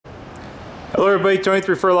Hello everybody, Tony with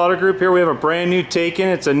Referral Auto Group here. We have a brand new take-in.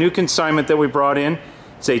 It's a new consignment that we brought in.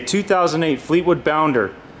 It's a 2008 Fleetwood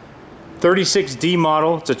Bounder, 36D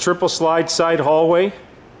model. It's a triple slide side hallway.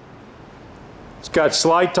 It's got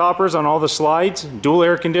slide toppers on all the slides, dual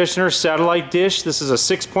air conditioner, satellite dish. This is a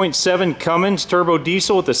 6.7 Cummins turbo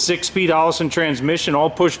diesel with a 6-speed Allison transmission, all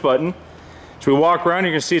push button. As we walk around,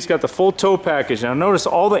 you're going to see it's got the full tow package. Now notice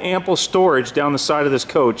all the ample storage down the side of this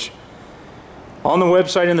coach. On the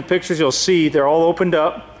website in the pictures you'll see they're all opened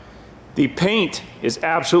up. The paint is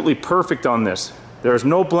absolutely perfect on this. There's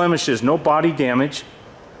no blemishes, no body damage.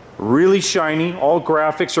 Really shiny, all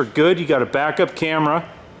graphics are good. You got a backup camera.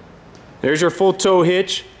 There's your full tow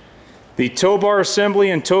hitch. The tow bar assembly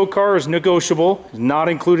and tow car is negotiable, not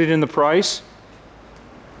included in the price.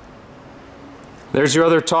 There's your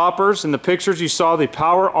other toppers. In the pictures you saw the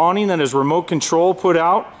power awning that is remote control put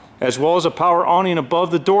out, as well as a power awning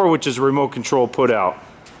above the door, which is remote control put out.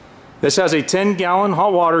 This has a 10-gallon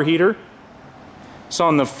hot water heater. It's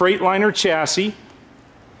on the Freightliner chassis.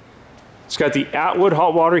 It's got the Atwood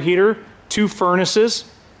hot water heater, 2 furnaces,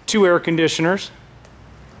 2 air conditioners.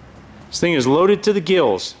 This thing is loaded to the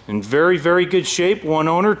gills, in very, very good shape. One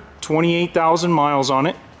owner, 28,000 miles on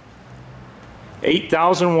it.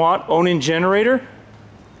 8,000 watt Onan generator,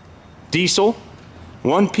 diesel,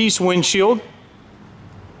 1-piece windshield.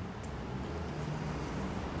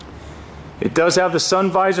 It does have the sun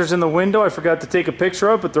visors in the window. I forgot to take a picture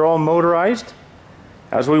of, but they're all motorized.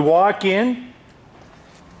 As we walk in,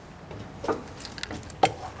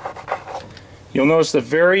 you'll notice the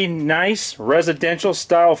very nice residential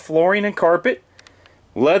style flooring and carpet.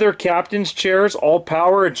 Leather captain's chairs, all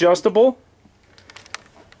power adjustable.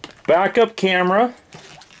 Backup camera.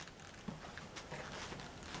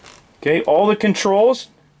 Okay, all the controls.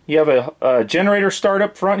 You have a generator start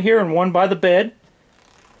up front here and one by the bed.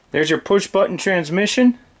 There's your push button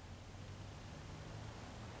transmission.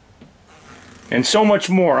 And so much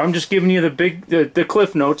more. I'm just giving you the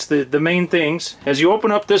cliff notes, the main things. As you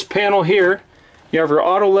open up this panel here, you have your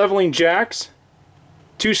auto leveling jacks,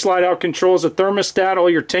 2 slide out controls, a thermostat, all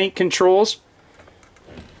your tank controls.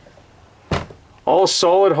 All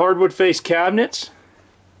solid hardwood face cabinets.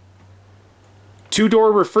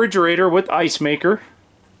 2-door refrigerator with ice maker.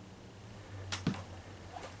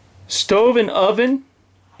 Stove and oven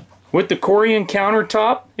with the Corian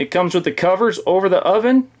countertop. It comes with the covers over the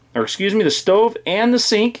oven, or excuse me, the stove and the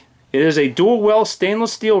sink. It is a dual well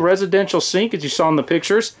stainless steel residential sink, as you saw in the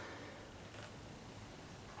pictures.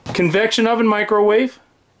 Convection oven microwave.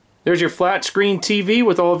 There's your flat screen TV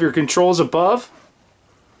with all of your controls above.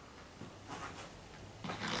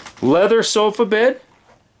 Leather sofa bed.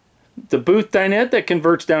 The booth dinette that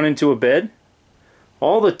converts down into a bed.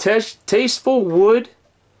 All the tasteful wood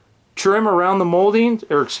trim around the moldings,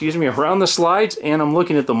 or excuse me, around the slides, and I'm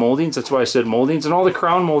looking at the moldings, that's why I said moldings, and all the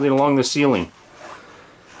crown molding along the ceiling.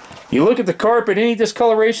 You look at the carpet, any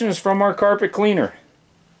discoloration is from our carpet cleaner.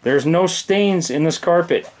 There's no stains in this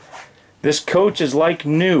carpet. This coach is like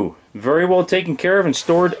new, very well taken care of and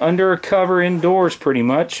stored under a cover indoors pretty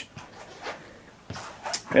much.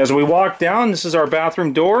 As we walk down, this is our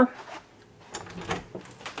bathroom door.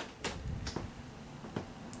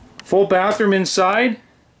 Full bathroom inside.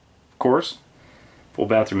 Course, full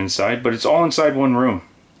bathroom inside, but it's all inside one room.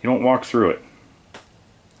 You don't walk through it.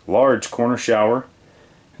 Large corner shower,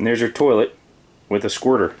 and there's your toilet with a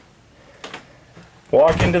squirter.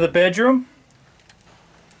 Walk into the bedroom.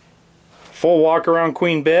 Full walk around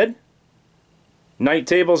queen bed. Night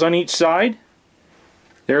tables on each side.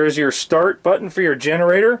 There is your start button for your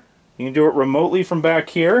generator. You can do it remotely from back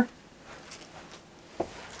here.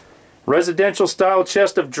 Residential style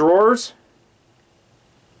chest of drawers.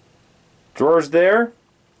 Drawers there,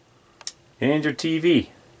 and your TV.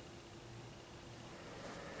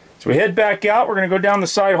 So we head back out. We're going to go down the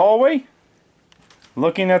side hallway,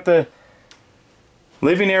 looking at the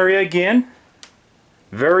living area again.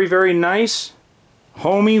 Very, very nice,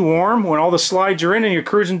 homey, warm. When all the slides are in and you're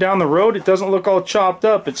cruising down the road, it doesn't look all chopped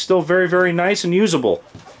up. It's still very, very nice and usable.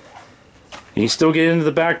 You can still get into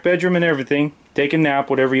the back bedroom and everything, take a nap,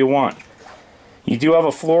 whatever you want. You do have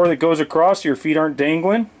a floor that goes across so your feet aren't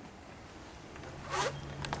dangling.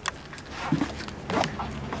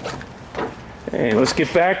 Hey, let's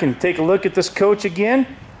get back and take a look at this coach again.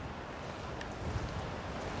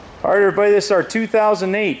 Alright everybody, this is our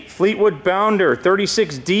 2008 Fleetwood Bounder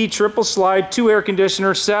 36D triple slide, 2 air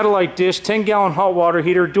conditioners, satellite dish, 10-gallon hot water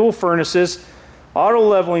heater, dual furnaces, auto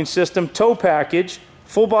leveling system, tow package,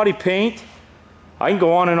 full body paint. I can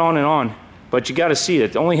go on and on and on, but you got to see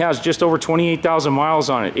it. It only has just over 28,000 miles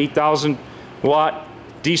on it, 8,000 watt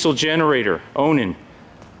diesel generator, Onan.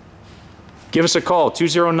 Give us a call,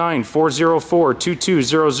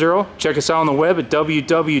 209-404-2200. Check us out on the web at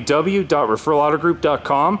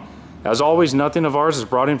www.referralautogroup.com. As always, nothing of ours is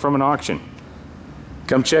brought in from an auction.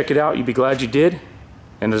 Come check it out. You'll be glad you did.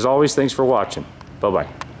 And as always, thanks for watching.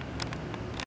 Bye-bye.